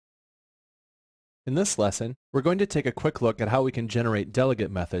In this lesson, we're going to take a quick look at how we can generate delegate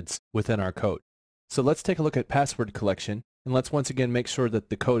methods within our code. So let's take a look at password collection, and let's once again make sure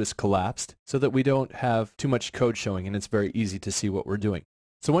that the code is collapsed so that we don't have too much code showing and it's very easy to see what we're doing.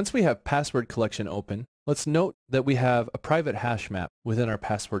 So once we have password collection open, let's note that we have a private hash map within our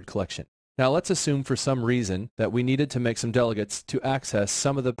password collection. Now let's assume for some reason that we needed to make some delegates to access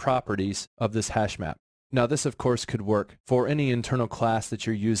some of the properties of this hash map. Now this of course could work for any internal class that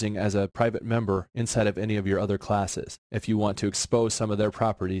you're using as a private member inside of any of your other classes if you want to expose some of their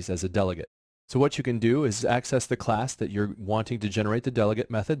properties as a delegate. So what you can do is access the class that you're wanting to generate the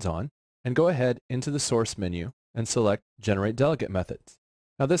delegate methods on and go ahead into the source menu and select Generate Delegate Methods.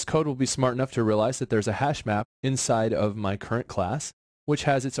 Now this code will be smart enough to realize that there's a hash map inside of my current class which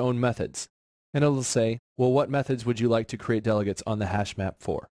has its own methods. And it'll say, well, what methods would you like to create delegates on the hash map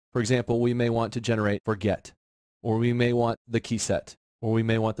for? For example, we may want to generate for get, or we may want the key set, or we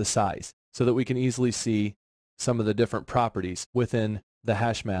may want the size, so that we can easily see some of the different properties within the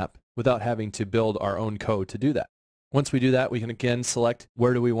hash map without having to build our own code to do that. Once we do that, we can again select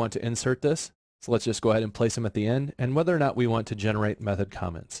where do we want to insert this. So let's just go ahead and place them at the end, and whether or not we want to generate method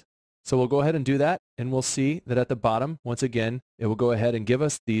comments. So we'll go ahead and do that, and we'll see that at the bottom, once again, it will go ahead and give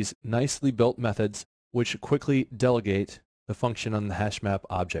us these nicely built methods which quickly delegate the function on the hash map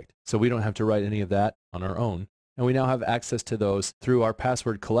object. So we don't have to write any of that on our own. And we now have access to those through our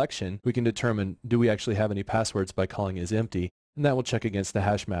password collection. We can determine, do we actually have any passwords by calling is empty, and that will check against the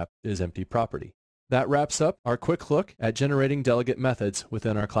hash map is empty property. That wraps up our quick look at generating delegate methods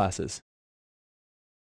within our classes.